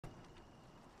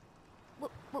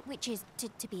Which is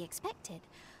to be expected.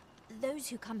 Those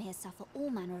who come here suffer all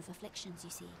manner of afflictions, you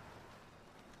see.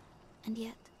 And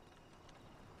yet,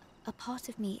 a part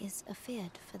of me is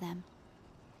afeared for them.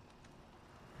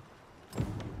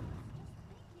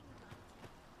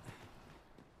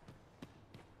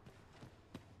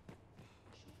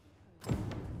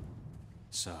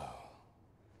 So,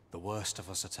 the worst of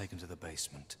us are taken to the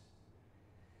basement.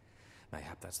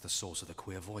 Mayhap that's the source of the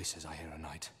queer voices I hear at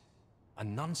night.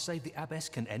 And none save the abbess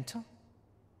can enter?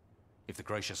 If the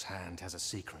gracious hand has a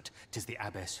secret, 'tis the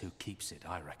abbess who keeps it,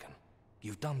 I reckon.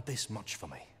 You've done this much for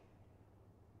me.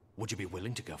 Would you be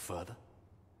willing to go further?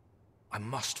 I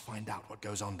must find out what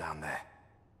goes on down there.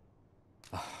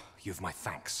 Oh, you've my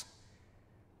thanks.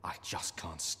 I just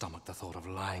can't stomach the thought of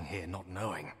lying here not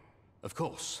knowing. Of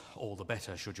course, all the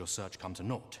better should your search come to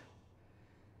naught.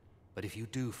 But if you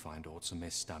do find aught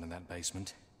amiss down in that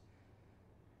basement,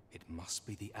 it must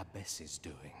be the abbess's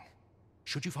doing.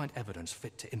 Should you find evidence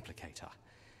fit to implicate her,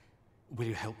 will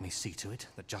you help me see to it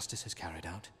that justice is carried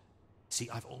out? See,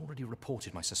 I've already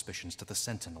reported my suspicions to the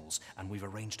sentinels, and we've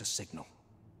arranged a signal.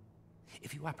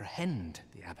 If you apprehend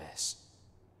the abbess,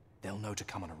 they'll know to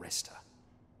come and arrest her.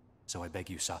 So I beg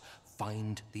you, sir,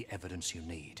 find the evidence you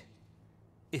need,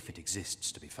 if it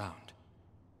exists to be found.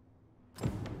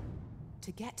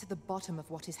 To get to the bottom of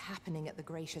what is happening at the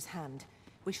Gracious Hand,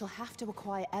 we shall have to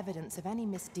acquire evidence of any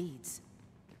misdeeds.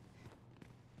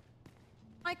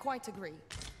 I quite agree.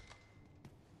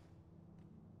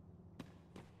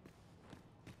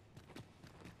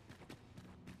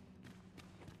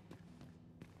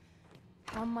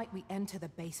 How might we enter the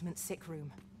basement sick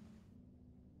room?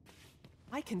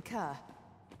 I concur.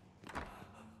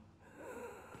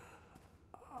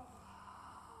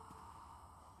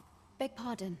 Beg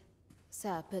pardon,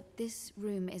 sir, but this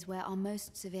room is where our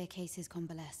most severe cases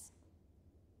convalesce.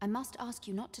 I must ask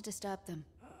you not to disturb them,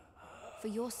 for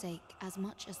your sake as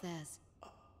much as theirs.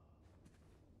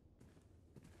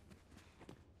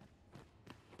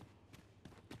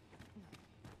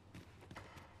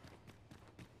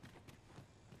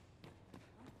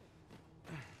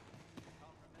 I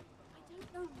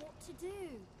don't know what to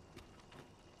do.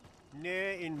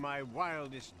 Ne'er in my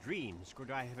wildest dreams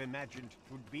could I have imagined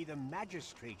it would be the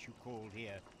magistrate you called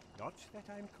here. Not that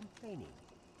I'm complaining.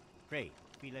 Pray,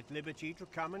 feel at liberty to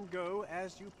come and go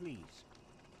as you please.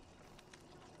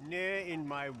 Ne'er in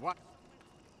my What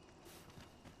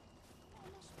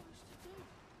am I supposed to do?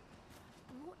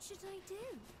 What should I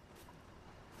do?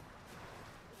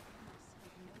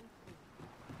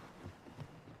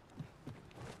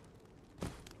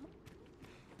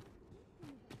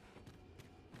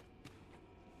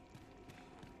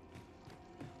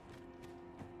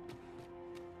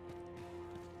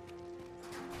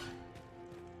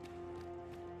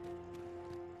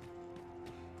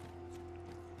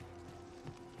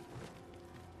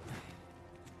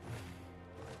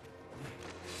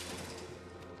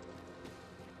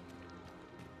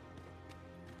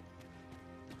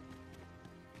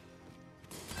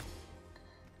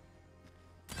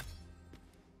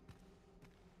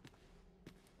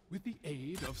 With the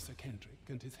aid of Sir Kendrick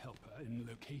and his helper in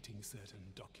locating certain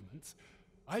documents,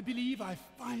 I believe I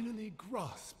finally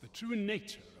grasped the true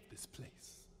nature of this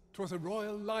place. 'Twas a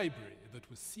royal library that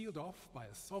was sealed off by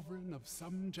a sovereign of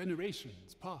some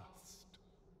generations past.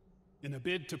 In a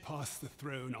bid to pass the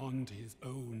throne on to his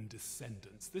own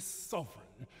descendants, this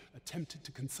sovereign attempted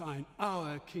to consign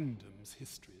our kingdom's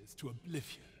histories to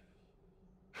oblivion.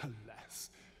 Alas,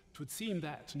 'twould seem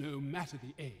that, no matter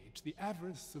the age, the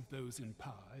avarice of those in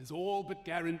power is all but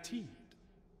guaranteed.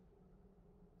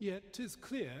 Yet 'tis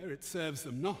clear it serves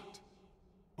them not,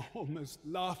 almost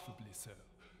laughably so.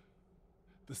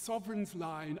 The sovereign's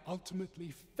line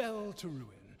ultimately fell to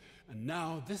ruin, and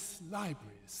now this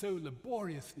library, so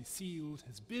laboriously sealed,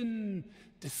 has been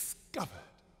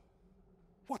discovered.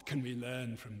 What can we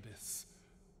learn from this?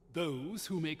 Those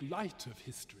who make light of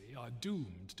history are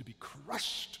doomed to be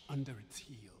crushed under its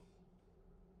heel.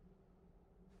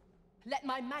 Let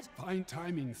my Fine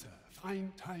timing, sir.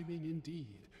 Fine timing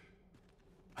indeed.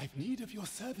 I've need of your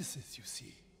services, you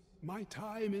see. My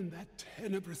time in that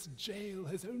tenebrous jail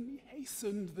has only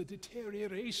hastened the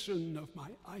deterioration of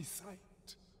my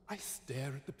eyesight. I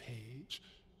stare at the page,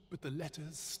 but the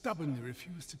letters stubbornly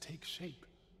refuse to take shape.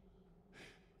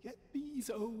 Yet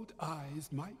these old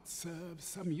eyes might serve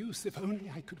some use if only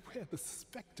I could wear the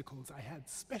spectacles I had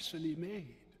specially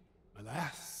made.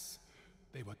 Alas,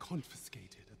 they were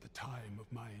confiscated at the time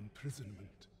of my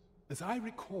imprisonment. As I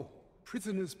recall,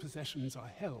 prisoners' possessions are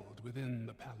held within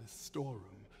the palace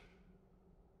storeroom.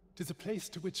 'Tis a place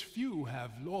to which few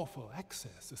have lawful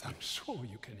access, as I'm sure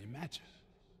you can imagine.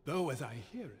 Though, as I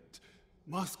hear it,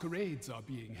 Masquerades are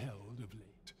being held of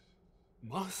late.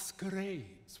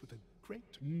 Masquerades with a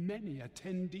great many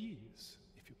attendees,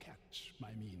 if you catch my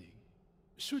meaning.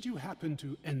 Should you happen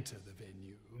to enter the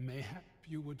venue, mayhap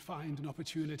you would find an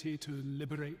opportunity to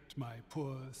liberate my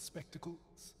poor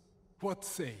spectacles. What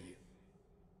say you?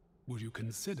 Would you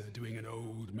consider doing an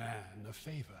old man a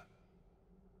favor?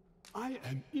 I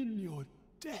am in your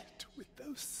debt. With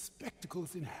those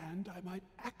spectacles in hand, I might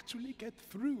actually get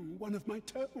through one of my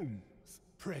tomes.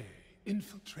 Pray,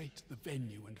 infiltrate the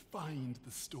venue and find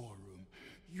the storeroom.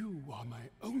 You are my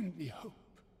only hope.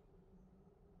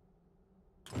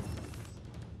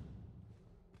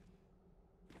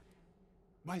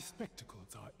 My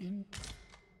spectacles are in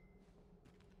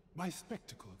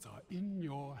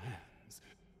your hands.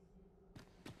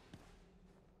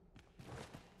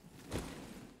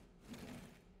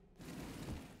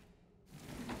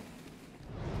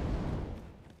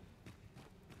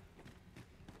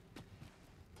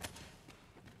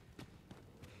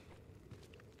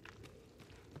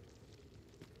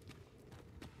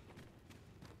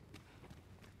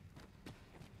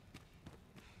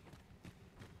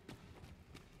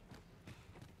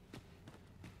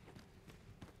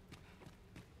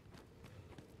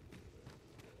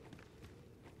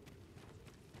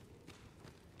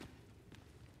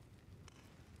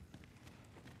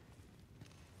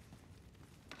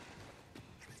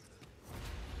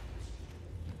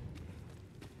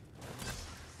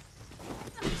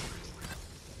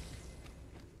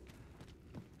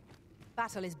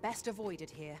 Battle is best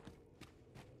avoided here.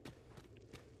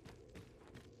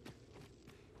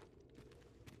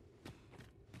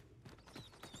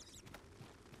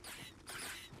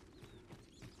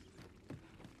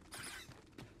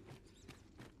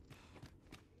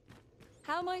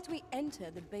 How might we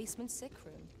enter the basement sick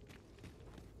room?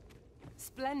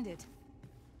 Splendid.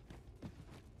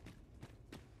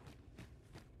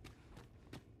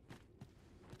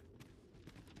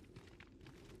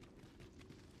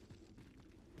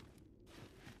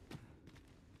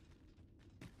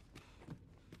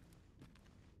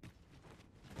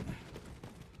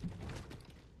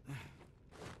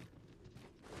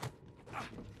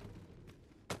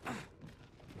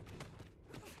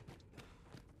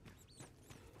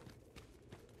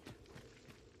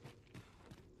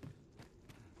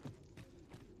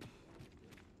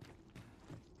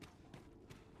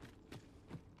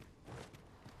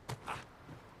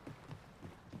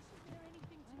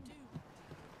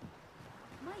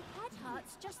 My head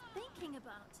hurts just thinking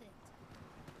about it.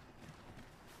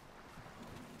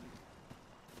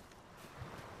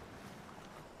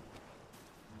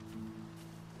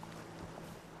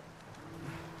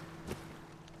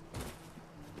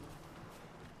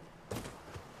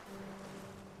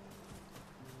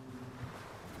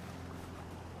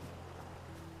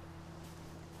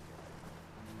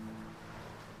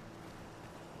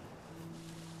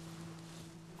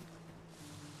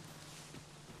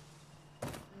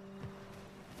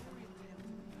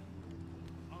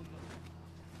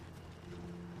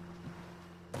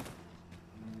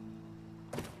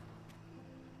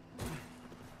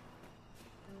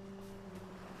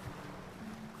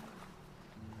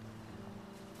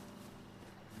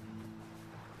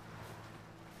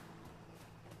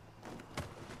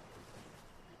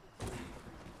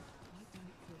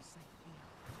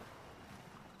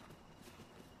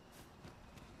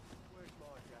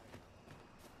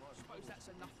 Suppose that's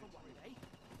enough for one day.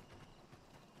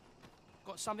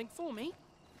 Got something for me?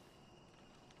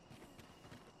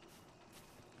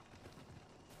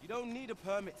 You don't need a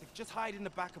permit to just hide in the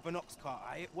back of an ox cart,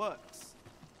 aye? It works.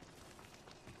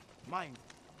 Mind,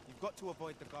 you've got to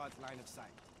avoid the guard's line of sight.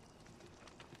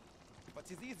 But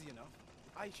it's easy enough.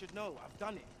 I should know, I've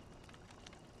done it.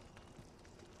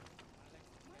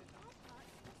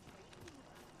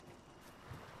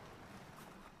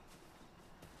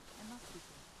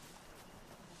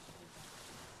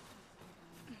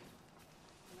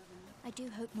 I do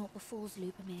hope naught befalls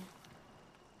Lubomir.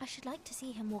 I should like to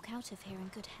see him walk out of here in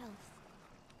good health.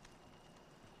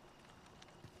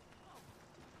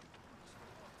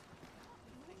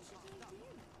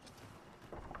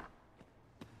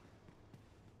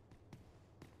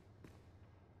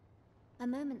 A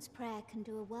moment's prayer can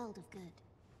do a world of good.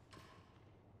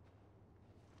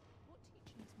 What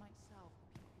teachings might salve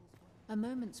the people's will? A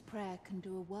moment's prayer can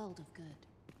do a world of good.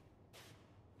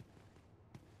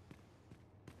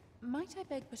 Might I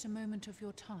beg but a moment of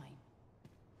your time?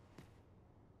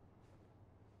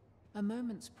 A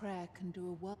moment's prayer can do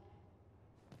a world.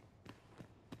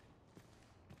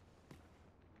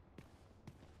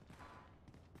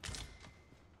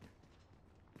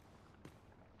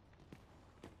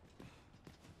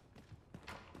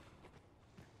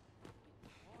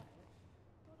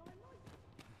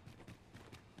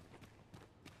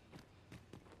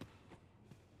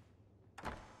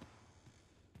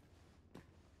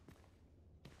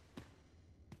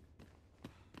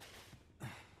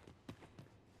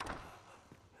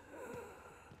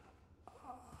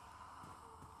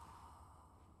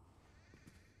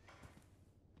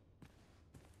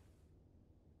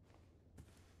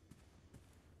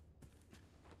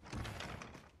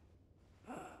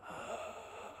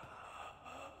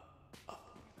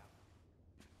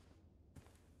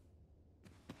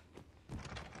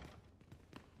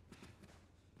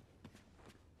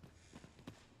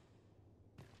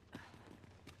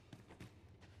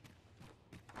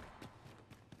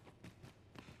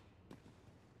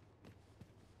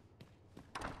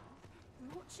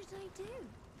 should I do?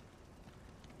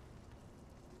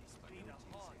 It's been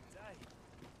a hard day.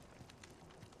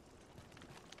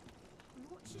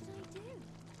 What should I do?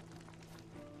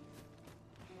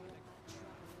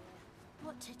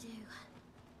 What to do?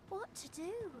 What to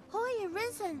do? Hoy,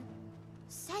 Arisen!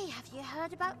 Say, have you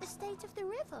heard about the state of the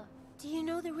river? Do you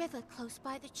know the river close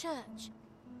by the church?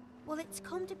 Well, it's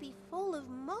come to be full of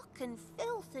muck and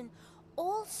filth and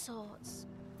all sorts.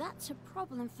 That's a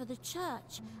problem for the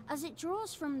church, as it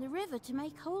draws from the river to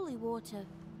make holy water.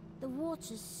 The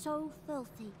water's so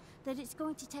filthy that it's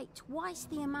going to take twice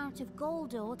the amount of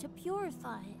gold ore to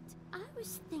purify it. I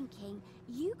was thinking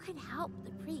you could help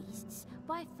the priests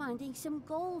by finding some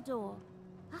gold ore.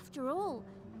 After all,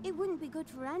 it wouldn't be good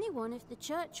for anyone if the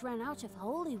church ran out of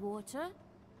holy water.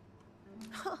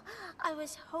 I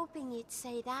was hoping you'd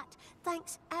say that.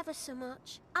 Thanks ever so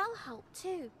much. I'll help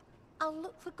too. I'll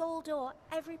look for gold ore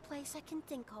every place I can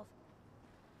think of.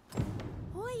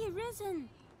 Hoy, Arisen!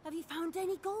 Have you found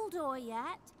any gold ore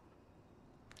yet?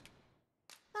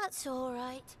 That's all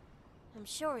right. I'm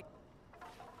sure it...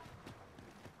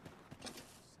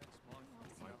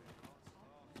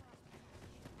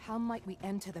 How might we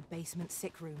enter the basement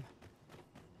sick room?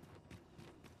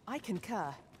 I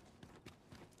concur.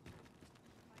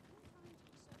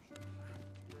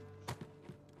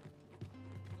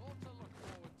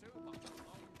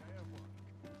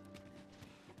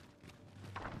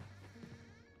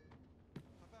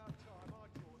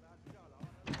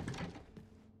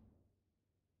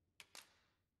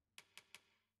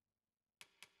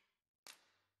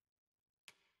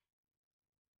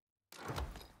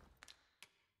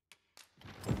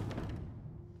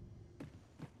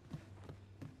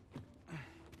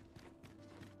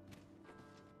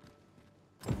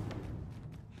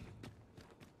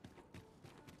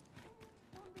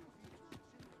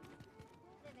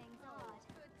 Living's hard,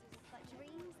 but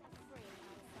dreams are free,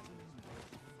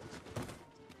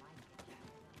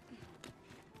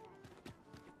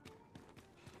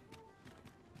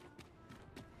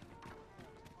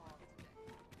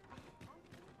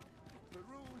 The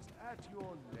rules at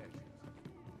your leisure.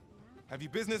 Have you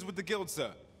business with the guild,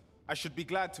 sir? I should be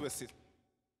glad to assist.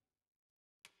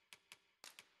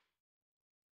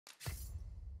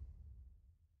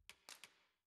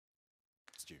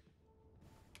 You.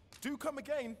 Do come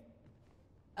again.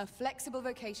 A flexible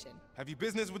vocation. Have you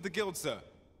business with the guild, sir?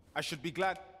 I should be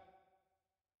glad.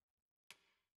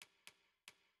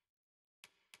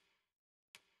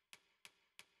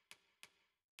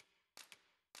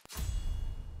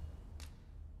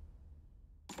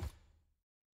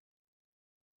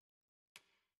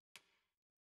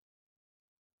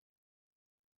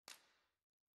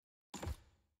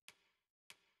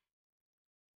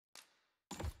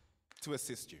 To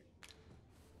assist you.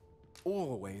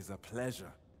 Always a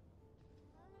pleasure.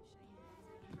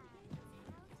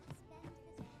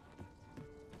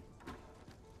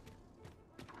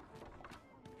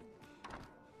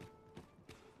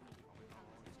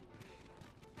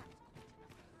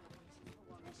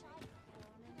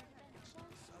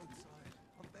 So tired.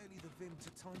 I've barely the vim to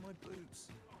tie my boots.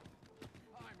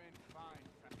 I'm in fine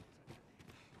company.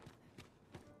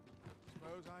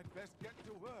 Suppose I'd best get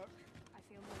to work. I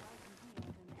feel more welcome here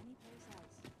than any place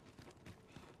else.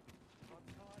 I'm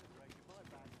tired of breaking my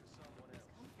back for someone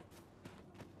else.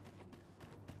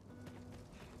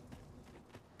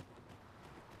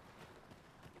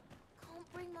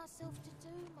 can't bring myself to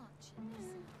do much in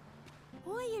this.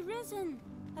 Hoy, Arisen!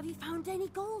 Have you found any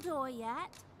gold ore yet?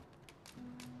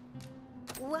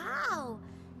 Wow!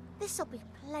 This'll be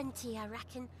plenty, I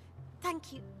reckon.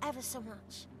 Thank you ever so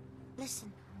much.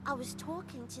 Listen, I was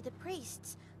talking to the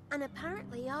priests, and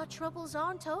apparently our troubles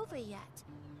aren't over yet.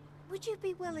 Would you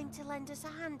be willing to lend us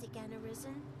a hand again,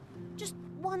 Arisen? Just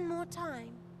one more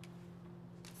time?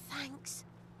 Thanks.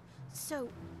 So,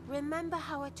 remember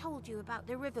how I told you about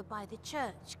the river by the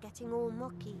church getting all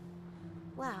mucky?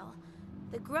 Well,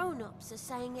 the grown-ups are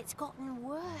saying it's gotten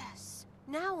worse.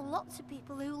 Now lots of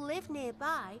people who live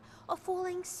nearby are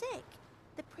falling sick.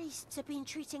 The priests have been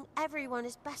treating everyone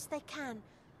as best they can,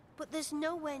 but there's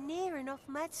nowhere near enough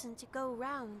medicine to go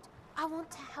round. I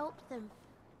want to help them,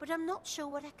 but I'm not sure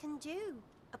what I can do.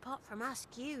 Apart from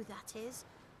ask you, that is.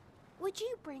 Would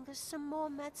you bring us some more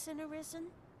medicine, Arisen?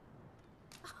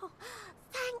 Oh,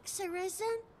 thanks,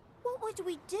 Arisen. What would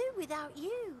we do without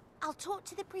you? I'll talk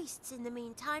to the priests in the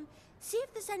meantime, see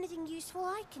if there's anything useful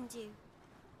I can do.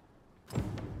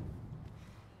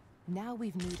 Now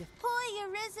we've needed... Hoy,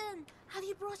 Arisen! Have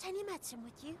you brought any medicine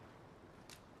with you?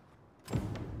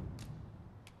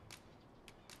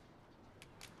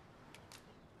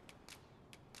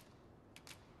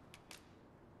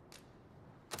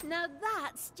 Now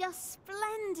that's just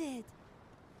splendid!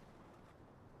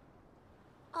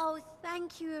 Oh,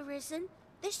 thank you, Arisen.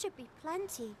 This should be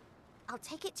plenty. I'll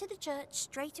take it to the church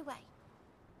straight away.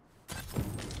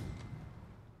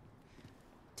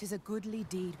 'Tis a goodly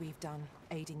deed we've done,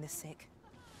 aiding the sick.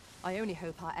 I only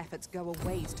hope our efforts go a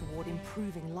ways toward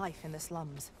improving life in the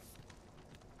slums.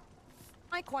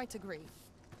 I quite agree.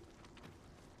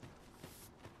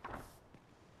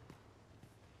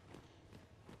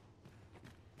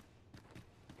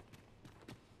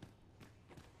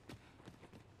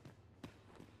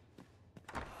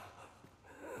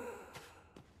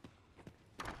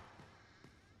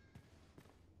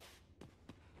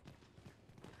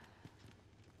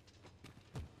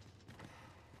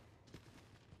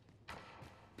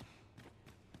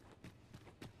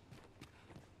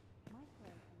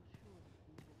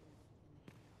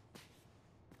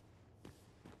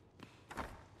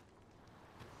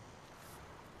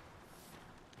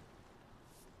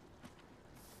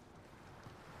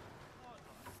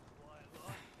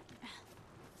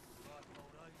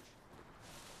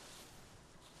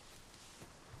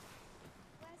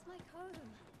 Where's my comb?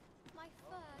 My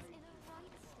fur's in a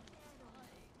right state.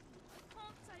 I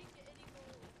can't take it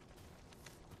anymore.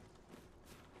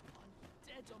 I'm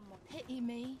dead on my... Pity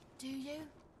me, do you?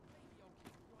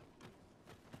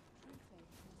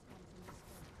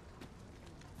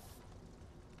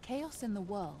 Chaos in the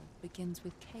world begins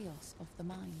with chaos of the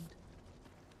mind.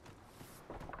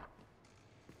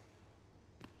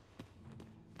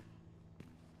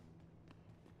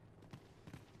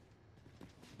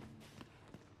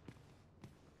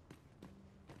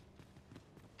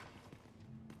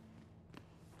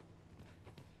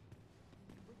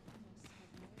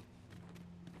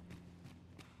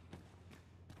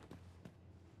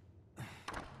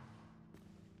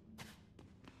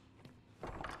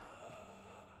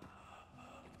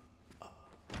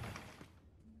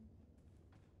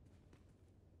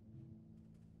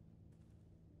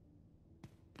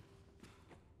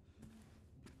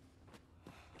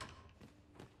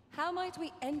 How might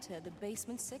we enter the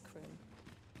basement sick room?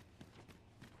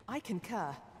 I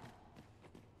concur.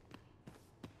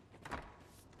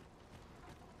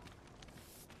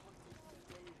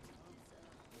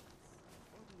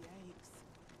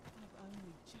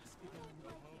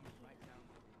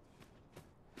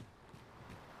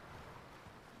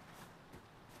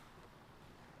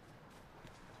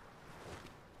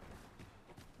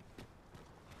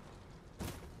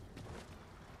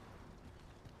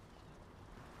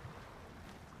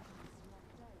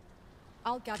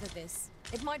 I'll gather this.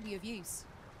 It might be of use.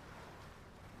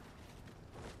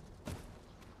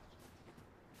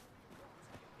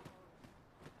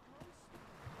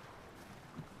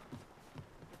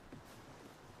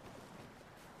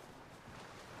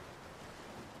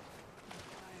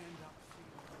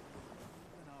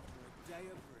 Day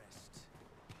of rest.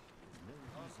 There's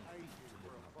no reason for you to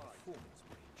live on a performance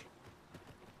wage.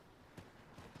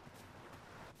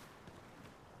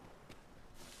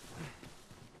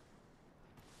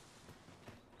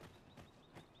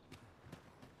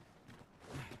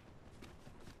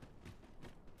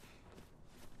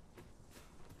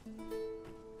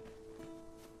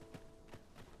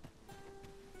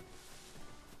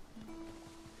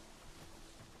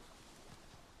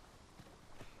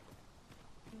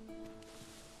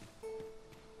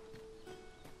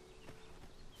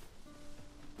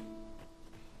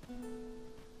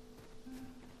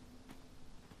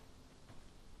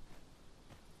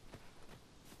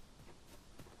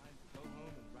 Time to go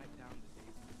home and write down the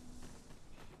day's business.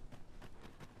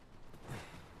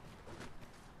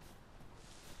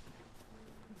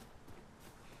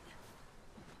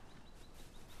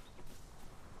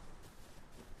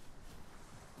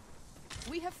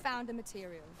 We have found a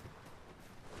material.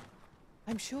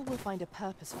 I'm sure we'll find a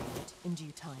purpose for it in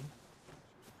due time.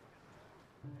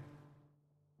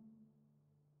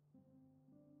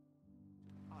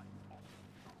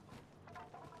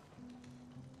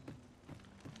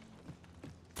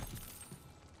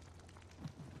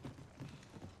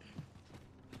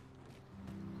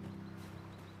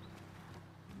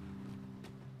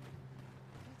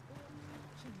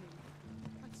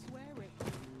 I swear it.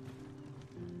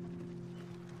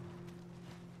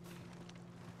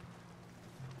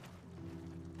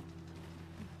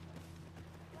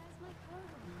 Where's my comb?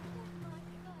 My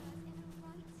fur's in a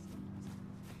right state.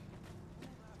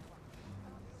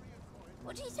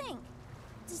 What do you think?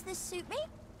 Does this suit me?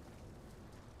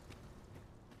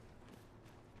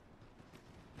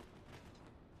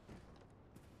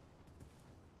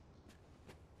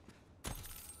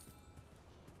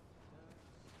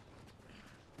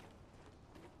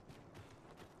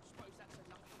 Suppose that's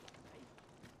enough for today.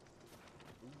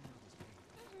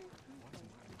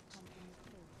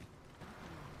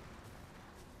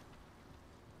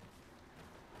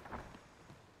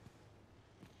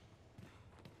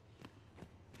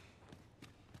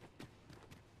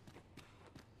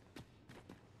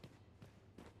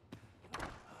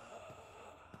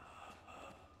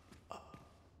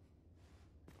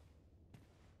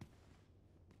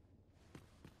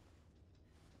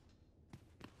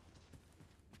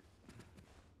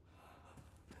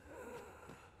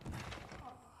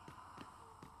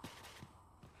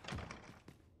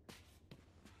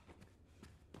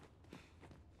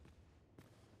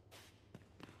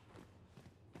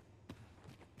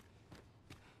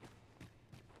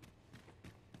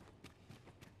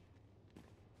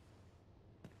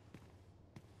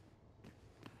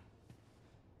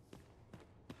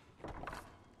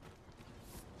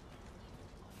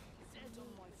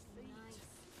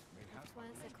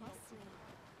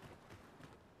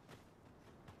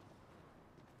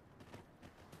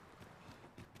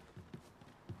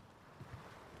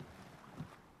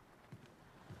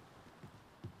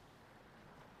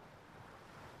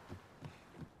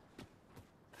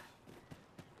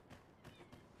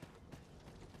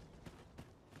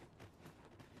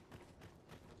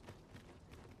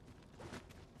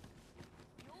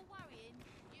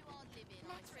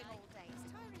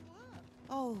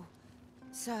 Oh,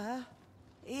 sir,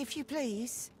 if you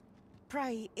please,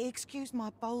 pray excuse my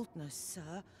boldness,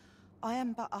 sir. I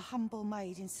am but a humble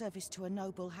maid in service to a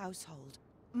noble household.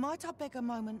 Might I beg a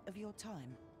moment of your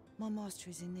time? My master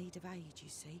is in need of aid, you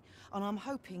see, and I'm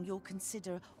hoping you'll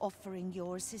consider offering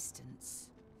your assistance.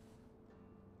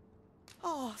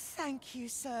 Oh, thank you,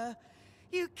 sir.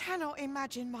 You cannot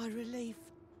imagine my relief.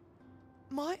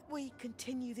 Might we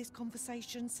continue this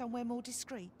conversation somewhere more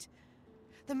discreet?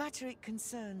 The matter it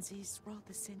concerns is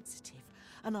rather sensitive,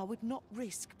 and I would not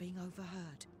risk being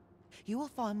overheard. You will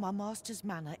find my master's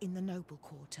manor in the noble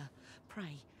quarter.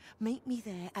 Pray, meet me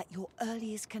there at your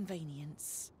earliest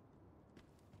convenience.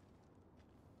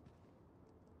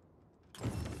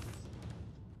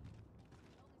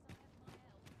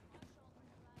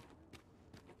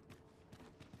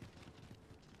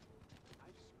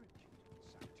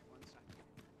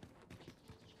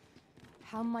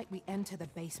 How might we enter the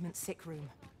basement sick room?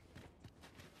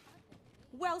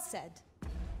 Well said.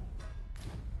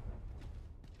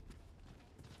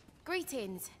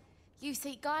 Greetings. You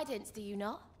seek guidance, do you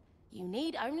not? You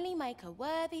need only make a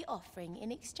worthy offering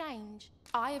in exchange.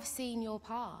 I have seen your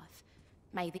path.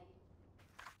 May the...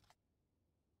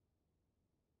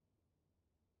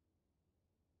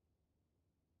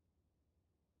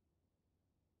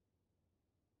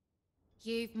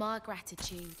 You've my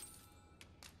gratitude.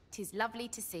 'Tis lovely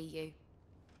to see you.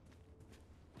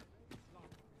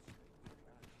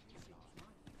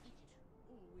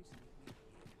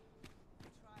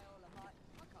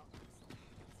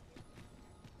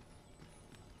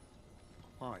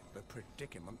 Quite the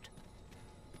predicament.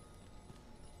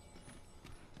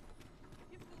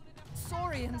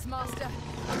 Saurians, master!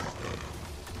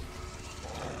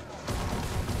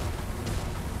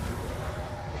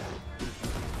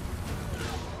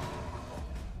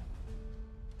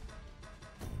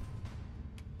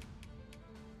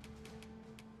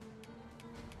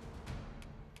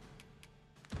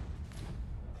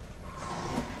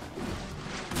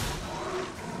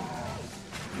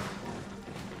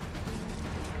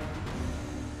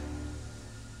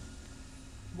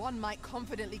 One might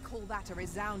confidently call that a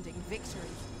resounding victory.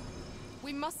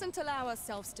 We mustn't allow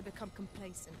ourselves to become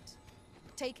complacent.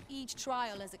 Take each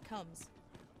trial as it comes.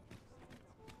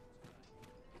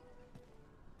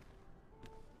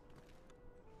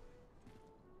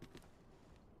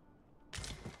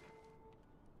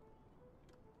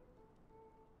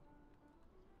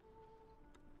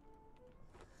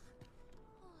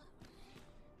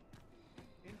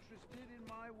 Interested in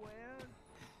my wares?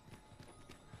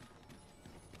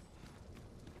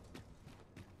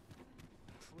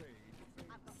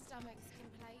 Stomach's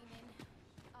complaining.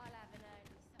 I'll have an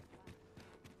early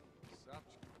supper.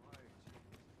 Such quiet.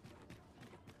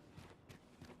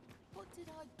 What did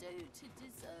I do to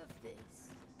deserve this?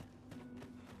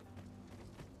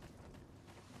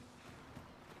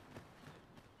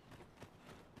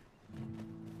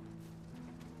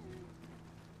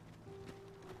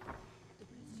 The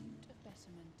pursuit of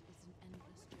betterment is an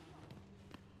endless journey.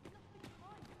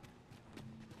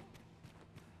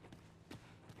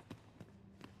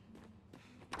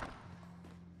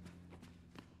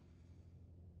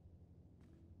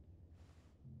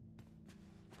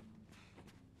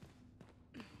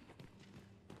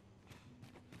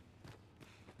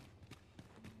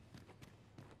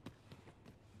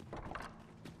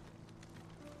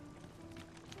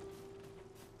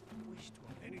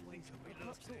 Anything to be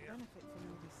loved here. Benefit from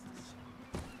all this sunshine.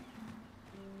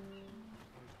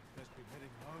 Best be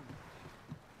heading home.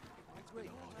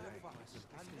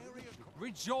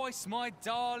 Rejoice, my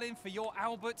darling, for your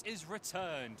Albert is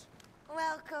returned.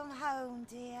 Welcome home,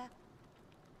 dear.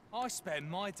 I spend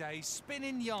my days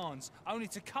spinning yarns, only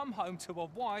to come home to a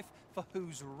wife for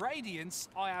whose radiance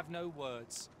I have no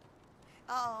words.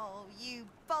 Oh, you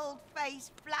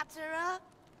bold-faced flatterer.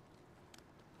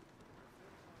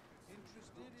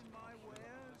 Interested in my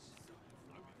wares?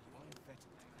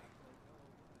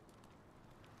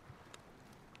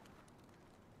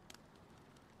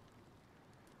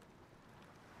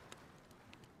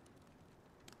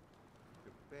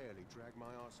 Could barely drag my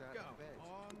ass out Go of bed.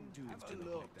 on, Do have to a look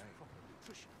look. like that. Proper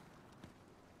nutrition.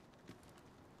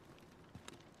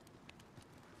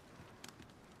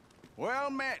 Well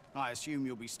met. I assume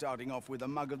you'll be starting off with a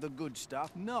mug of the good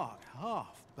stuff. Not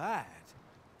half bad.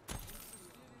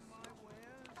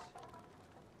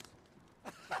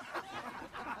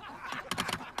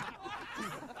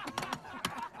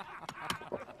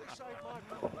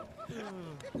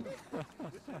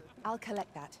 I'll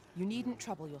collect that. You needn't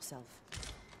trouble yourself.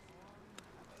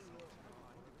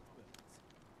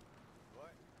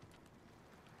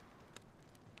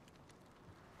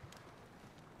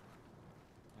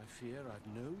 I fear I've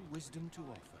no wisdom to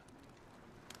offer.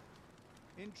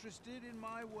 Interested in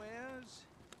my wares?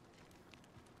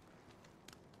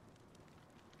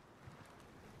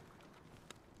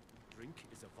 Drink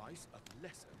is a vice of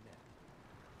lesser men.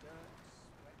 Dirt,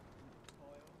 sweat, and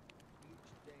toil. Each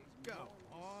day's Go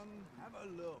on, have a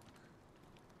look.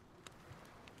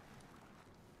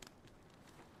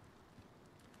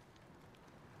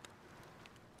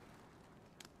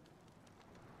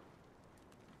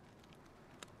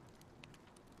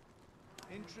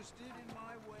 Interested in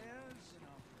my wares? And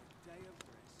after a day of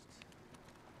rest.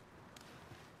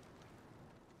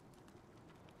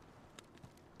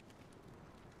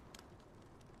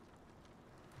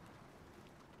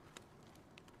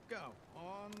 Go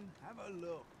on, have a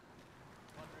look.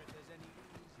 Wonder if there's any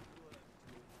easy work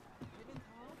to it. Living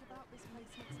hard about this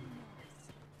place makes me nervous.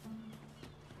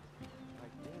 I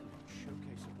dare not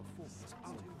showcase a performance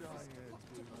out of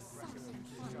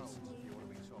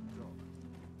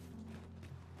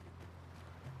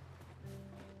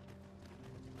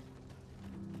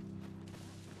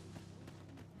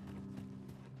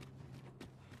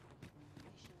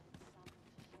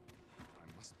I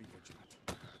must be vigilant.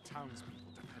 The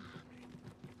townspeople depend on me.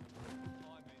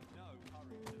 I'm in no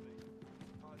hurry to leave.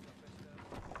 Time's up, mister.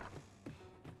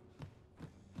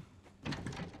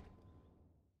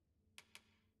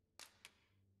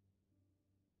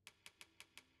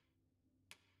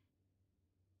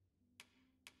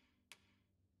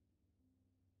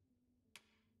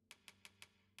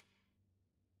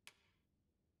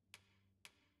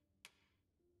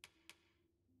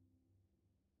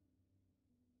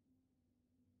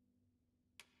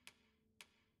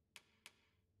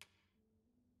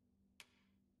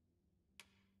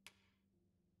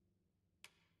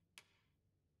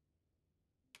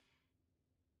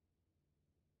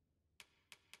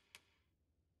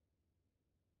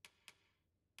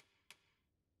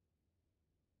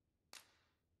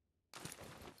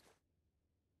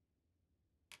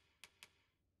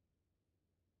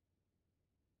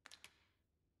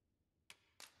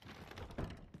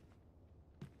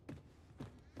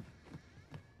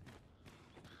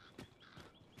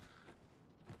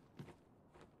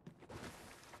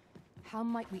 How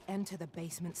might we enter the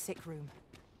basement sick room?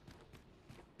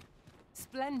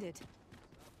 Splendid.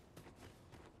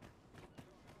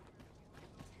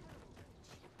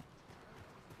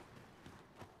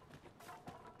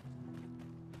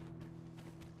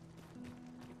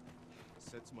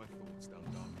 Sets my thoughts down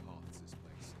dark paths, this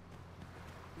place.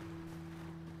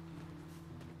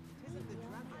 Tisn't the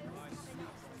dragon I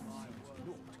sleep on my word?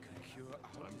 Naught can cure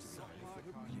our desire for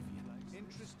oblivion.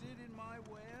 Interested in my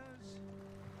wares?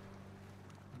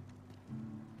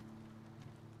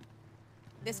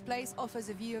 This place offers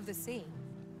a view of the sea.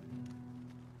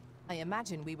 I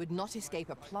imagine we would not escape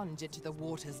a plunge into the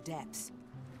water's depths.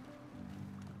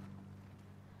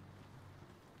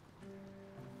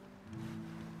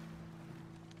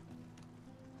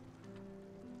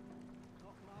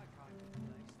 Not my kind of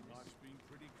place. Life's been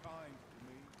pretty kind to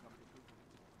me.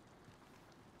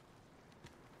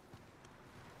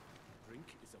 Drink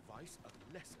is a vice of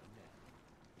lesser men.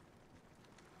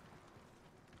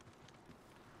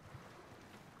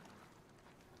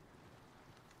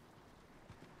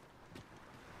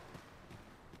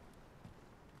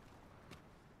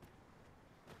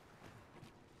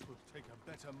 Take a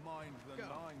better mind than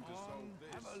mine to solve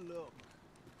this. Have a look.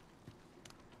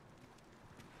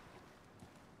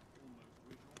 Almost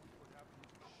wish all would happen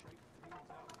to shake things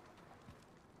up.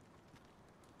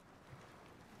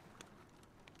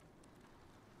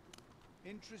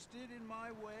 Interested in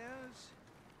my wares?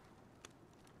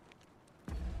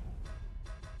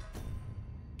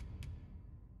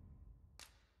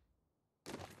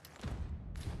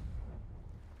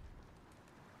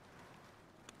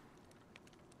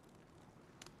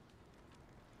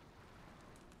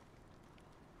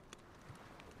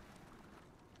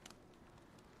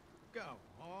 Go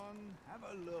on, have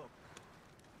a look.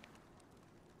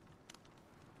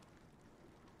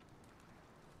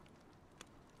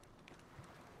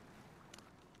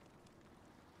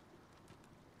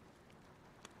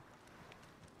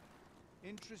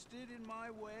 Interested in my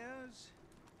wares?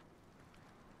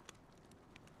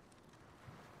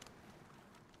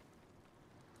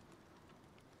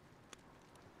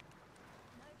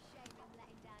 No shame in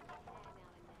letting down your hair now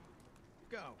and then.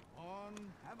 Go on,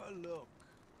 have a look.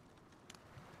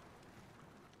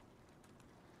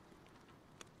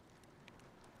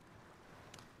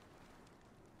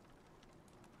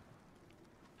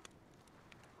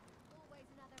 Always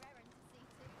another errand to see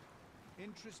to.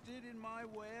 Interested in my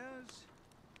wares?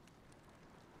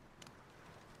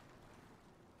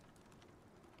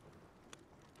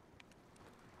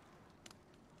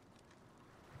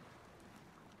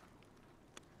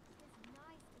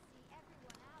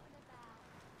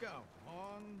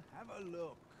 have a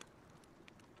look.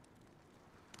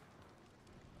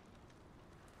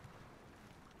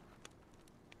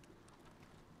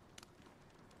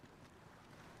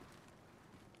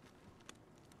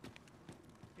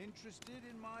 Interested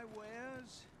in my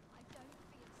wares? I don't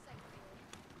feel safe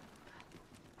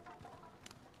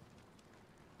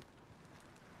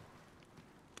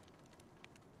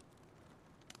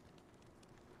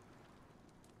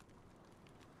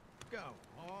here. Go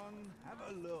on, have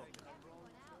a look.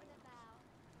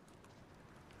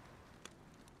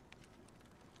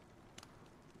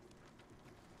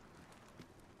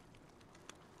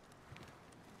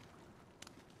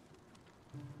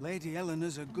 Lady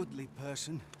Eleanor's a goodly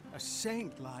person, a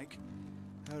saint-like.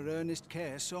 Her earnest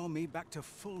care saw me back to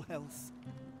full health.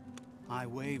 I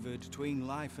wavered between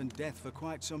life and death for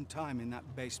quite some time in that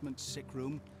basement sick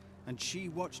room, and she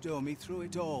watched o'er me through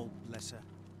it all, bless her.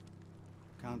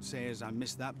 Can't say as I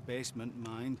miss that basement,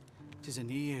 mind. 'Tis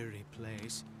an eerie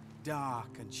place,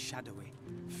 dark and shadowy,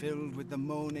 filled with the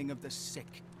moaning of the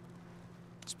sick.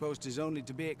 Suppose 'tis only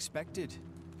to be expected,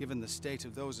 given the state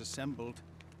of those assembled.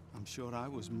 I'm sure I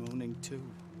was moaning too.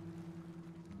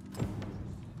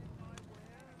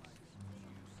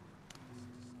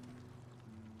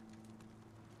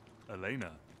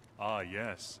 Elena. Ah,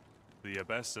 yes. The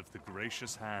Abbess of the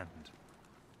Gracious Hand.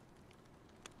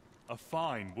 A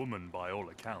fine woman by all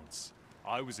accounts.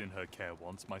 I was in her care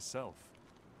once myself.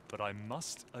 But I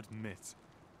must admit,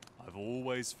 I've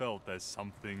always felt there's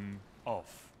something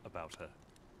off about her.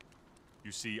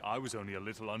 You see, I was only a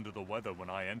little under the weather when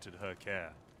I entered her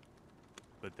care.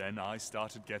 But then I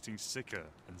started getting sicker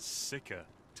and sicker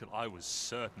till I was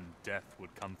certain death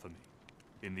would come for me.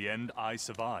 In the end, I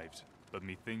survived, but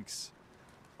methinks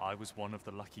I was one of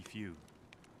the lucky few.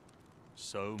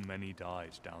 So many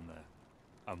died down there.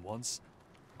 And once,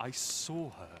 I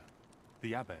saw her,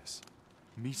 the Abbess,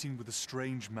 meeting with a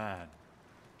strange man.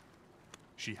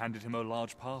 She handed him a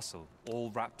large parcel, all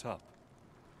wrapped up.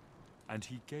 And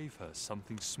he gave her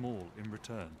something small in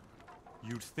return.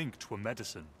 You'd think 'twere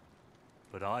medicine.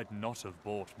 But I'd not have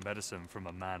bought medicine from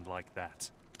a man like that.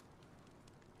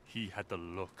 He had the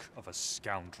look of a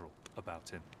scoundrel about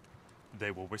him.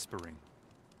 They were whispering,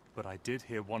 but I did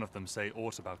hear one of them say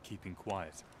aught about keeping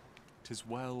quiet. 'Tis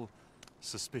well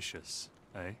suspicious,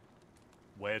 eh?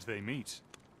 Where'd they meet?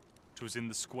 'Twas in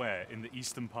the square in the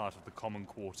eastern part of the common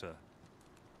quarter,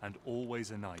 and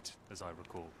always a night, as I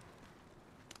recall.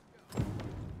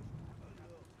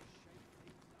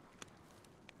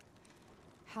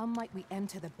 How might we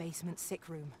enter the basement sick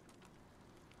room?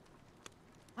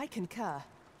 I concur.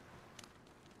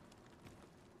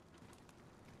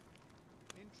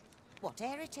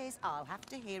 Whatever it is, I'll have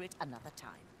to hear it another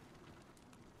time.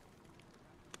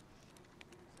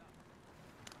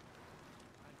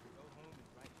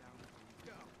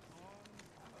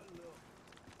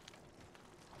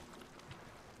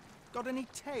 Got any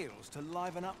tales to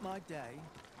liven up my day?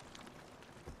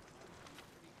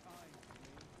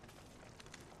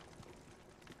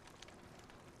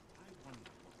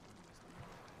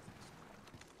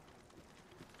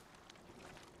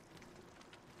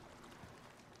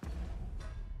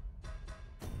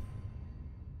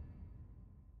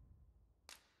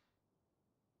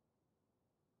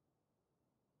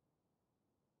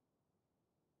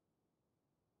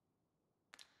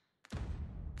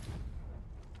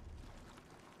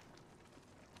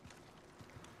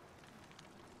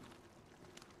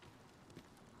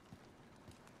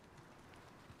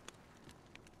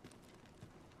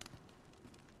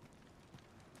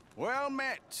 Well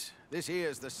met. This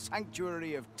here's the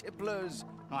sanctuary of tipplers.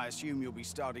 I assume you'll be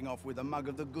starting off with a mug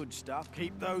of the good stuff.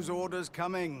 Keep those orders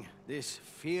coming. This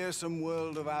fearsome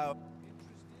world of ours.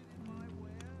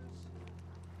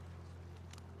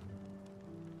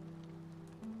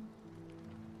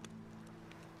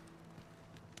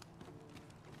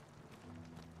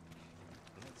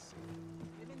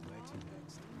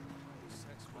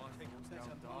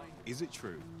 Is it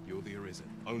true you're the Arisen?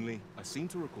 Only, I seem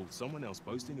to recall someone else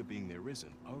boasting of being the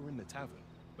Arisen over in the tavern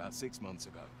about 6 months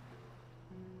ago.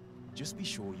 Just be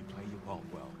sure you play your part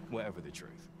well, whatever the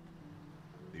truth.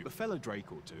 The fellow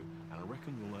Drake ought to, and I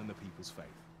reckon you'll earn the people's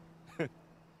faith.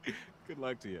 Good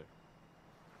luck to you.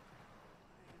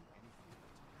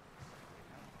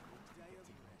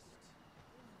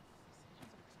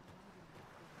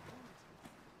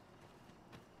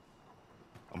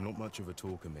 I'm not much of a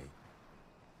talker, me.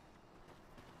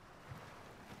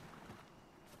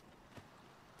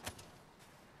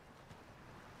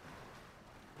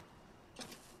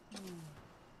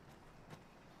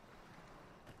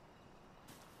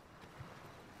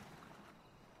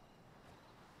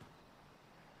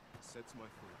 Sets my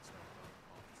thoughts on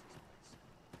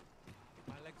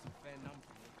We're numb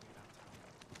from walking around town.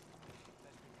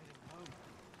 Let's be heading home.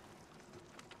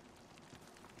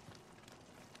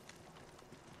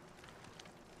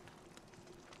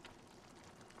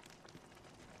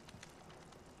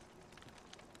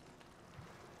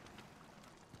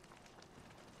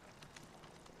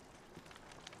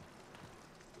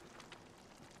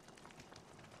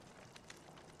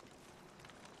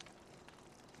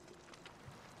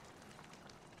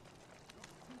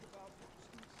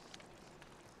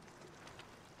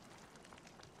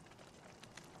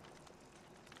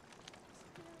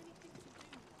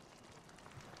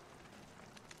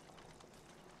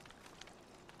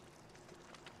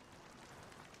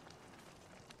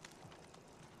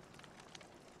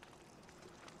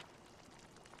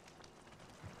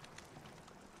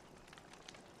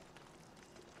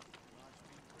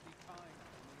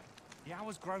 The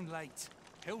hour's grown late.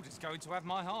 Hilda's going to have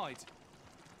my hide.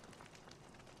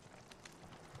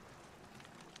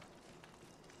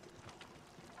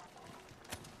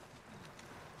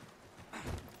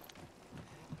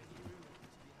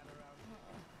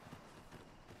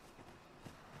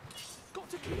 Got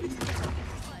to keep it.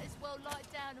 Might as well lie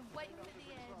down and wait for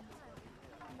the end.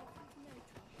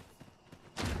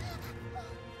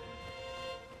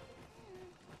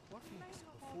 What makes a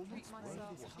performance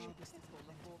myself the hardest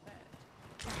before bed?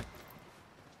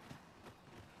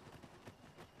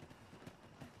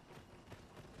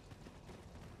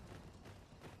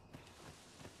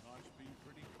 Life's been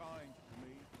pretty kind to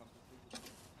me, Constable.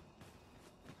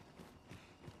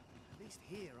 At least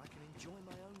here I can enjoy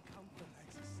my own company.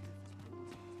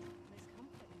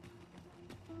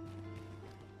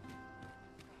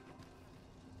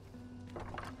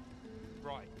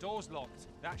 Right, door's locked.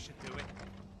 That should do it.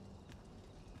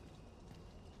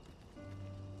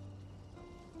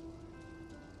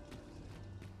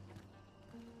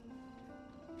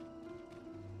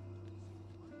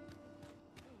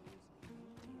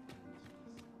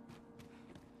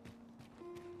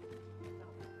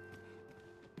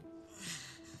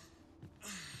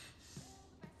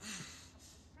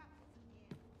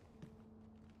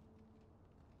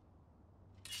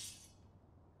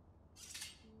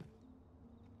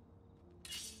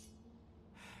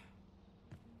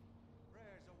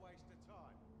 Prayer's a waste of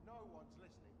time. No one's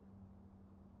listening.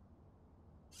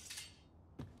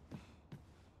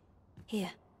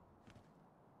 Here.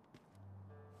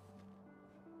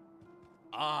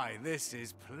 Aye, this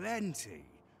is plenty.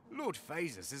 Lord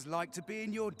Phasus is like to be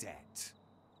in your debt.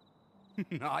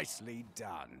 Nicely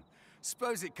done.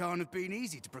 Suppose it can't have been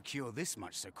easy to procure this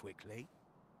much so quickly.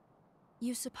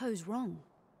 You suppose wrong.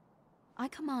 I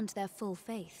command their full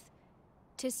faith.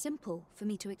 'Tis simple for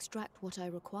me to extract what I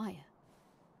require.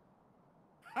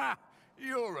 Ha!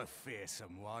 You're a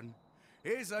fearsome one.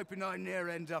 Here's hoping I ne'er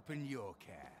end up in your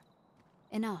care.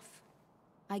 Enough.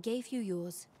 I gave you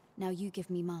yours, now you give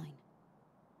me mine.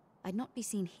 I'd not be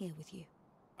seen here with you.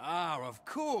 Ah, of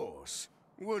course.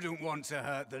 Wouldn't want to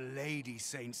hurt the Lady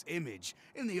Saint's image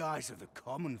in the eyes of the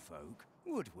common folk,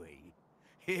 would we?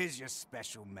 Here's your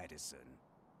special medicine.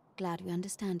 Glad we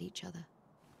understand each other.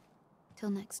 Till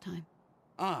next time.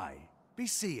 Aye, be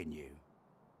seeing you.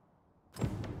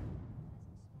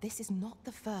 This is not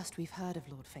the first we've heard of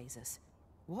Lord Phasus.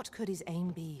 What could his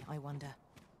aim be, I wonder?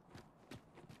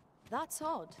 That's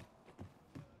odd.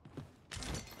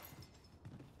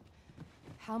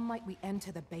 How might we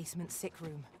enter the basement sick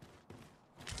room?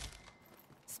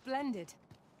 Splendid.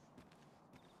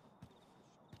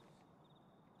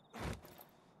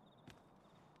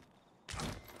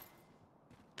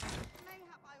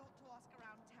 Mayhap I ought to ask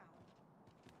around town.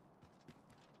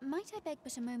 Might I beg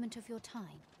but a moment of your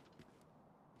time?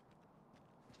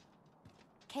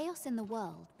 Chaos in the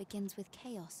world begins with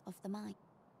chaos of the mind.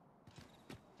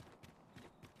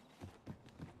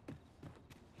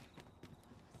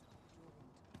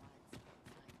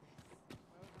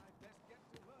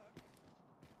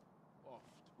 Oft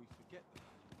we forget them.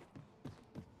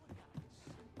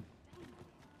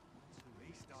 At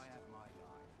least I have my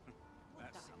life.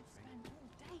 That's something. Spend all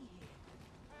day here.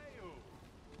 Hey-o!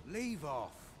 Leave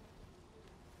off.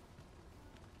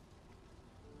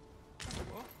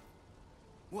 What?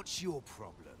 What's your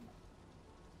problem?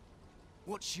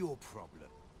 What's your problem?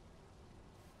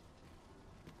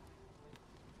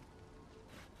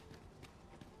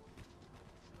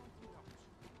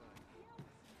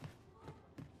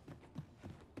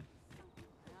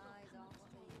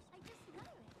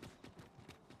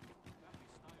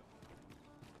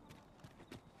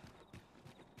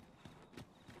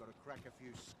 Got to crack a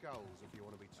few skulls if you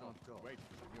want to be topped off. Wait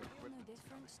for the new Feel no equipment.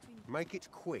 difference between Make it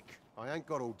quick. I ain't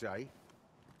got all day.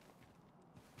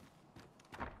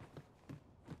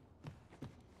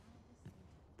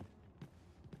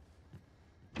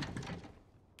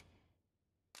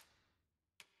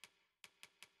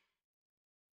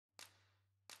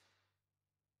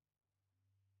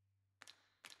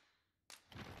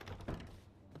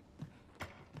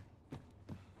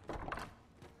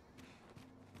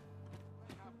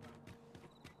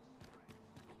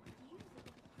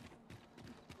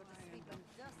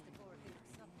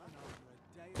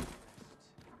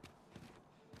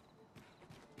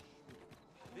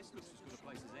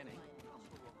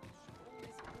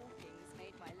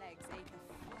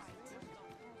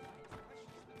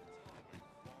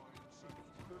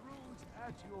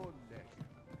 At your leisure.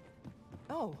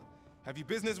 Oh. Have you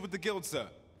business with the guild, sir?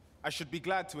 I should be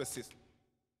glad to assist.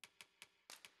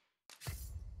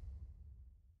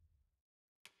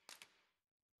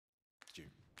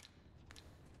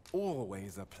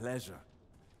 Always a pleasure.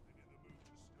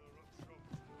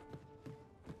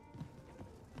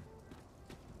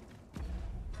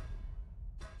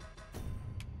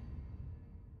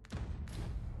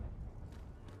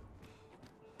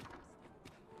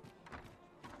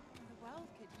 The world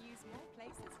could use more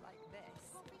places like this.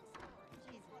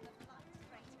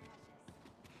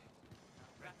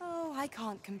 Oh, I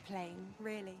can't complain,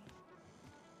 really.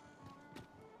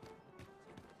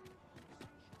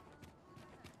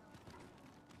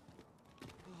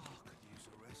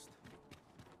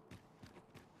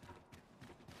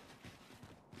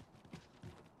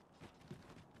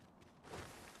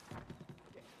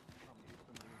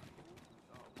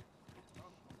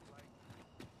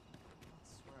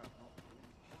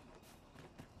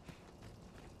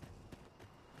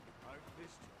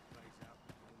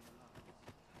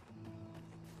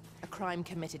 A crime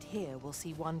committed here will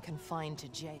see one confined to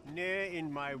jail. Ne'er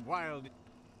in my wild...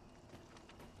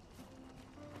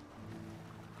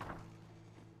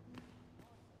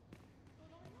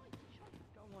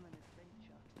 Go on an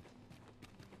adventure.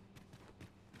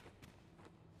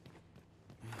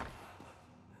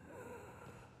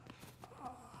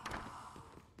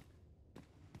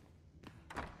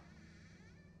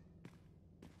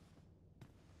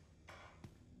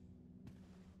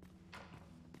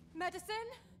 Medicine?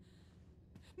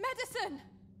 Medicine!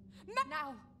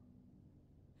 Now!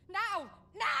 Now!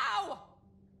 Now!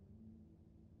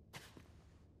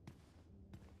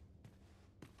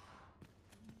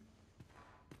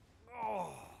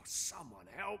 Oh, someone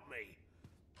help me.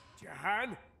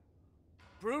 Jahan?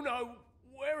 Bruno,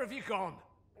 where have you gone?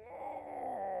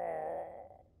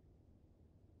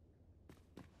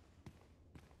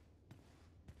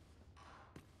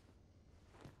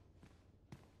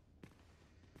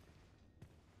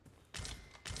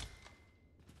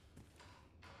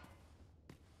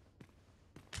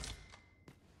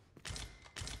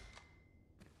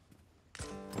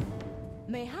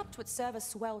 Mayhap 'twould serve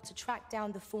us well to track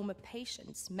down the former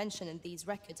patients mentioned in these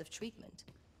records of treatment.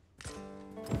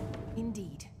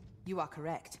 Indeed, you are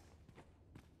correct.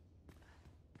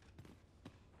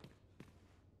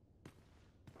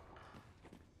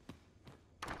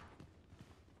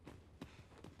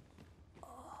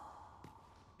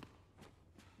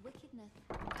 Wickedness.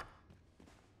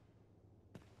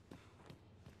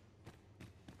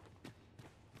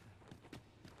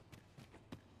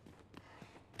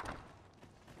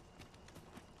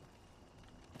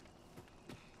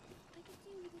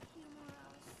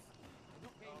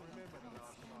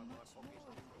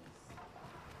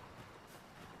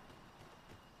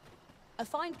 A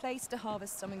fine place to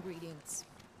harvest some ingredients.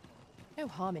 No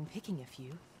harm in picking a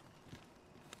few.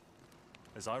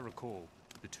 As I recall,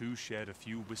 the two shared a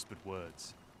few whispered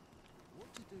words.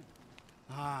 What to do?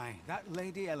 Aye, that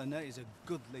Lady Eleanor is a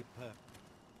goodly per...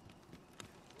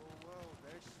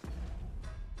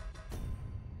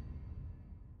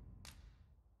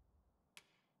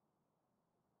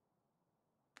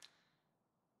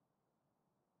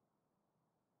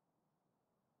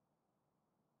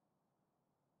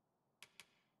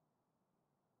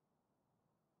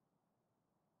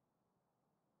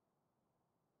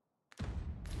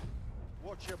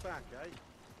 Watch your back, eh?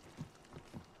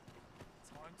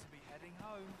 Time to be heading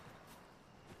home.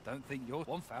 Don't think your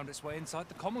one found its way inside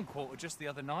the common quarter just the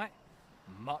other night.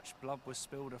 Much blood was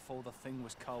spilled before the thing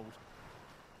was cold.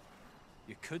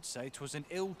 You could say 'twas an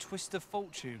ill twist of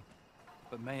fortune,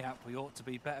 but mayhap we ought to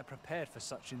be better prepared for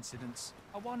such incidents.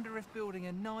 I wonder if building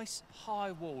a nice,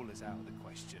 high wall is out of the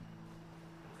question.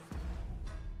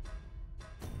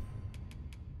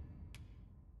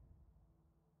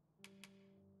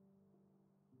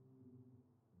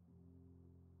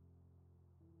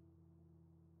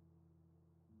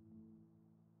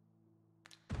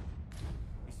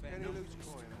 Any loose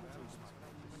coin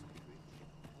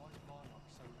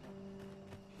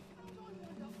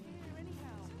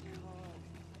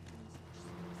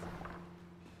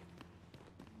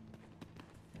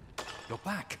You're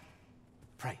back.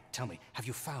 Pray, tell me, have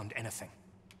you found anything?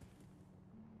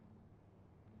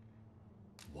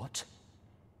 What?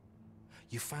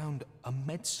 You found a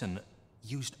medicine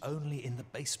used only in the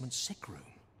basement sick room?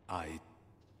 I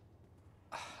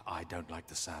don't like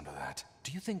the sound of that.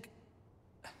 Do you think...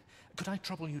 Could I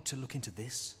trouble you to look into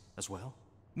this as well?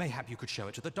 Mayhap you could show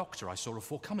it to the doctor I saw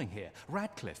before coming here.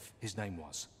 Radcliffe, his name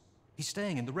was. He's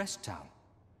staying in the rest town.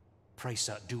 Pray,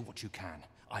 sir, do what you can.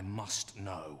 I must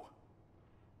know.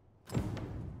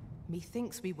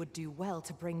 Methinks we would do well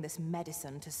to bring this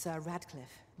medicine to Sir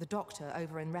Radcliffe, the doctor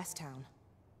over in Rest Town.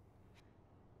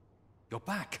 You're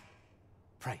back!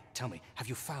 Pray, tell me, have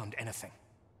you found anything?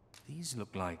 These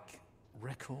look like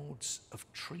records of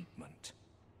treatment.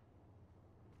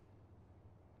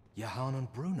 Johann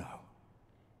and Bruno.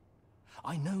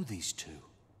 I know these two.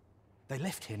 They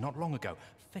left here not long ago,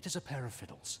 fit as a pair of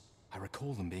fiddles. I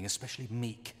recall them being especially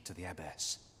meek to the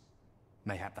abbess.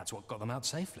 Mayhap that's what got them out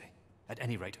safely. At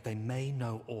any rate, they may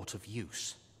know aught of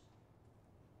use.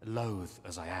 Loath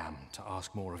as I am to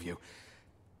ask more of you,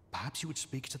 perhaps you would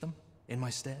speak to them in my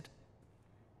stead?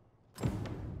 My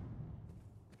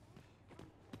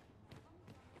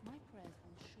prayers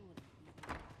will surely be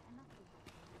enough.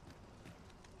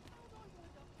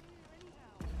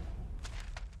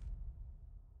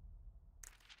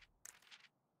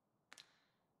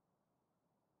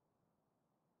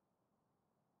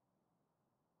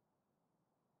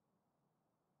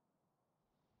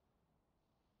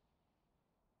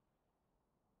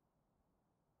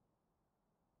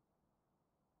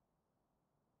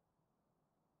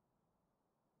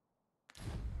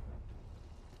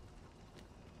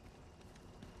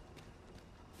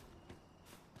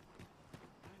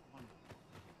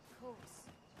 Of course,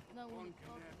 no one can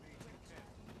bothered. have me content.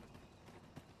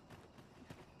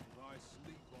 If I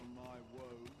sleep on my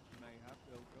woes, mayhap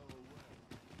they'll go away.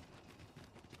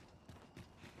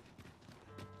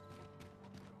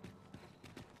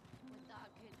 Would that I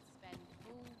could spend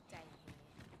all day here.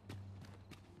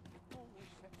 Always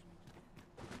sets me to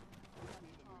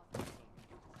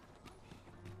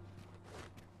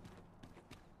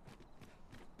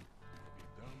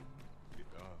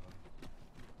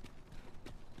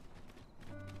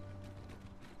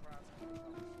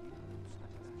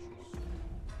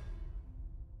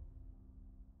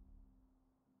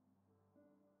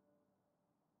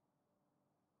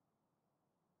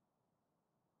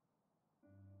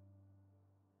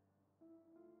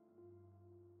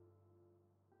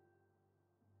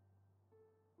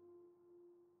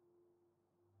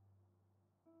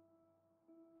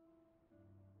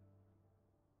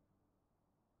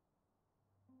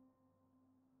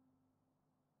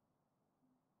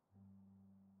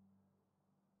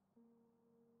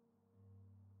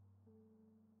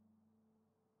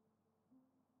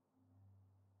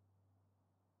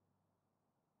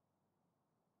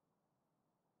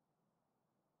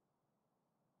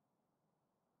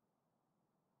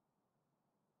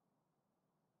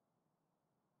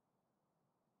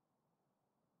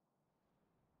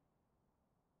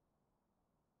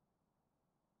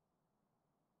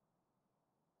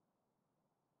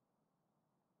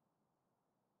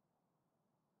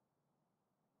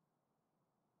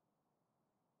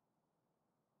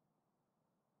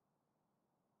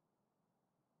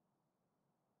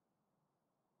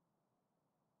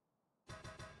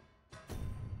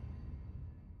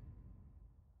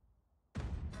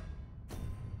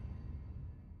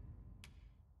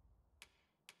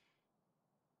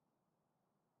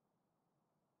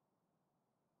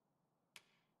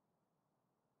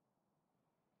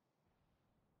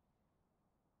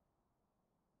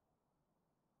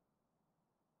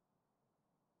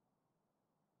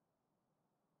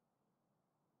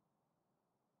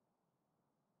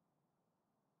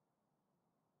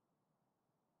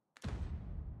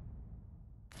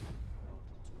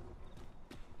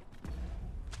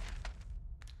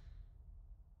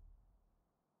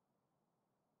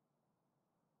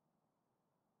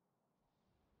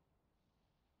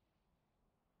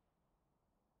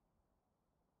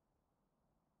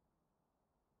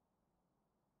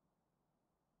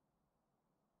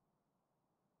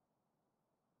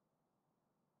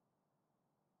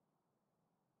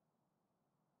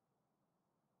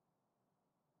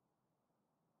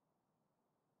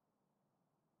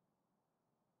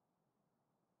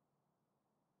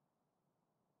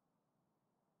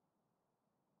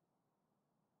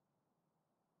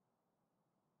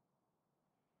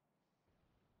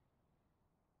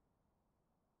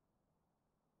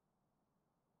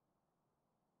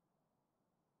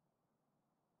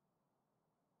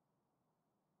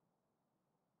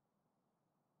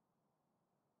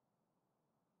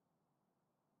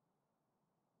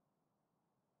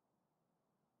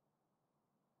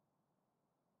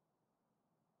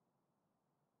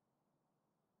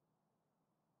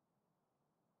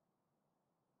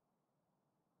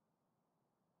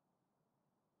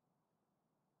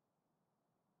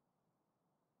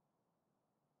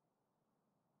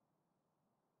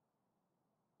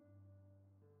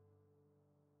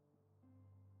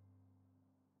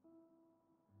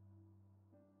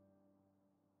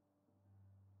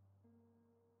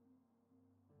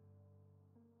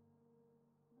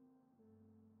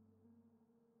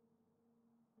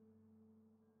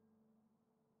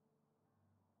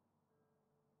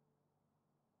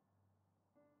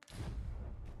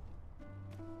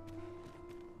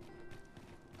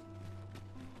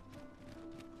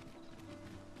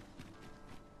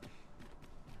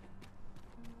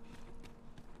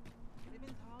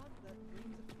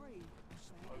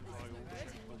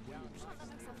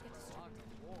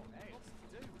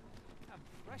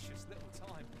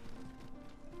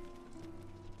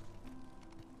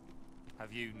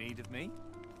Have you need of me?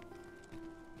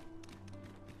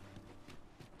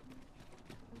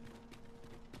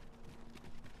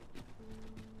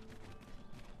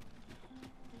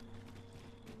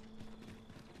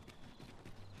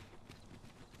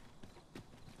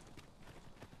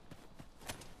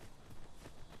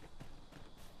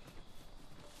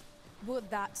 Would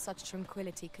that such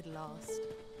tranquility could last.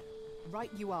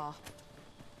 Right you are.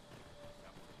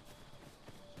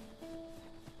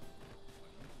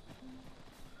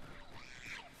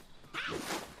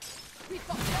 We've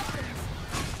got weapons!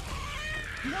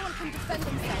 No one can defend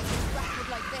themselves with grappled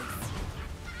like this.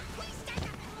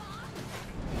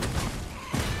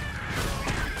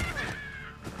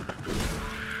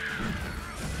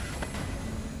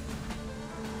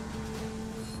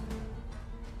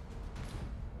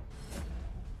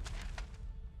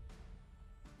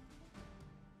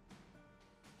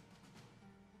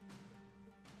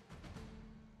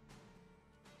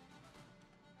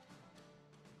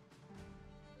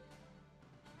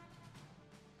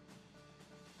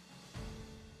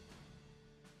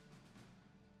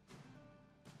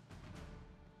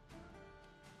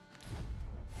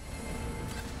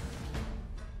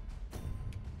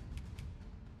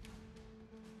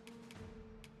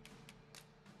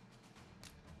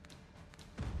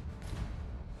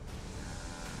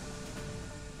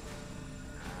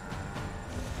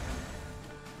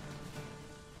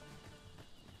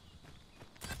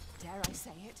 Dare I say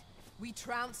it? We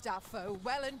trounced our foe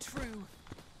well and true.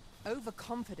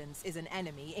 Overconfidence is an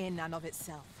enemy in and of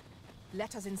itself.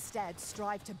 Let us instead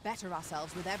strive to better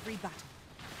ourselves with every battle.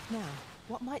 Now,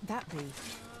 what might that be?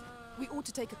 We ought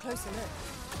to take a closer look.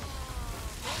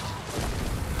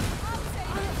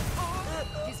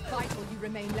 It is vital you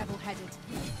remain level-headed.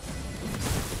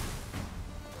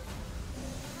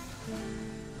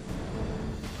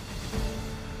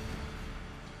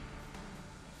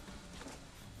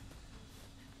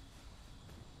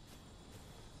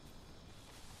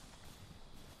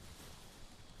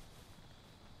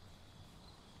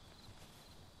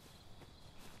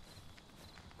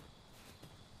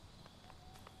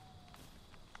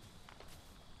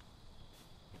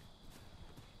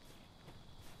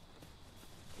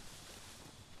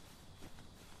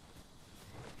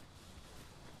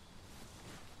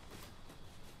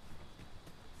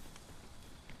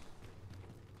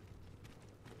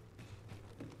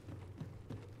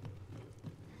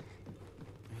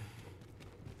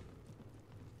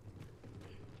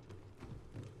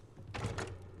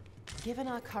 Given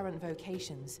our current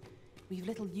vocations, we've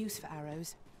little use for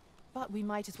arrows, but we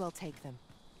might as well take them.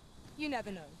 You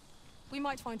never know. We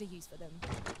might find a use for them.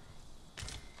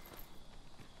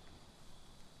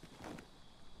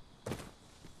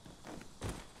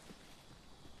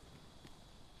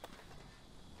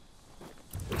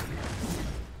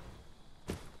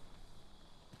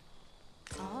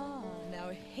 Ah, now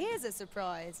here's a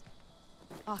surprise.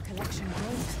 Our collection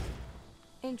grows.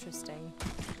 Interesting.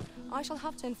 I shall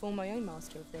have to inform my own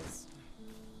master of this.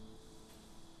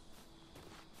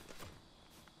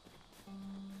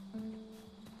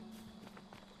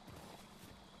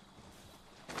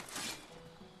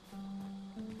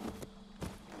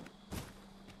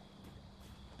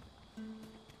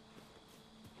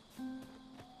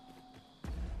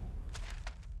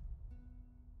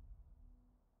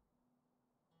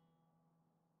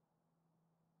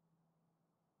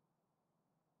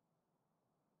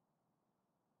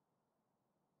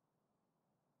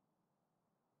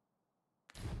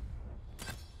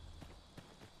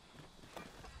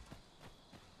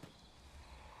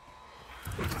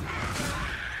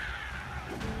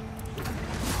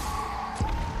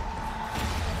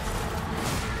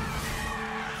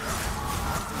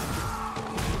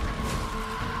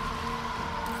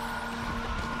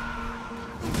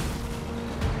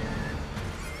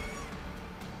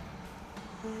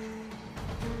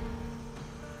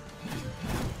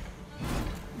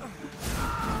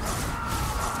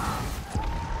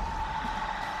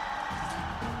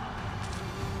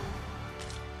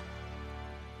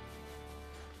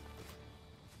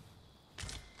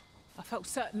 I felt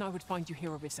certain I would find you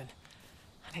here, Arisen.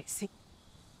 And it seems...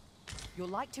 You're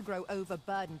like to grow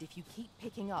overburdened if you keep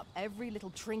picking up every little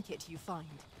trinket you find.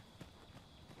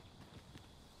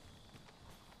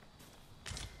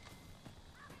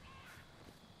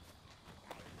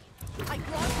 I grant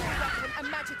your weapon a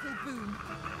magical boon.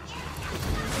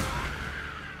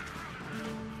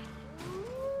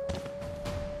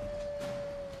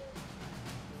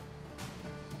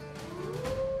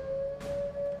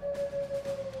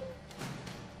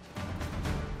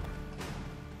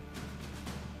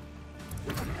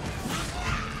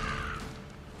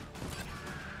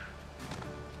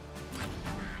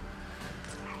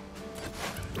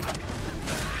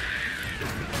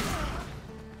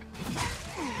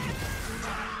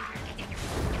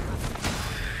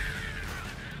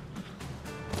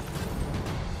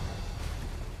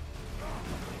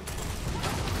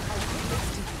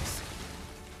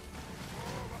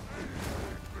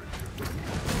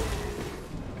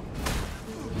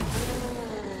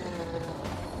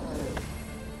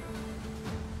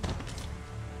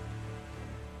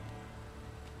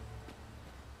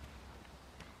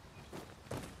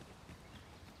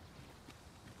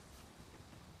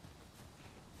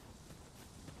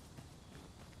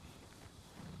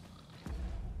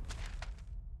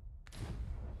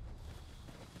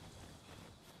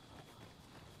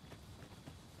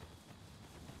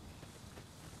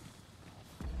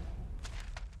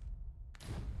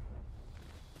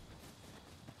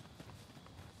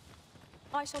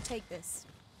 I shall take this.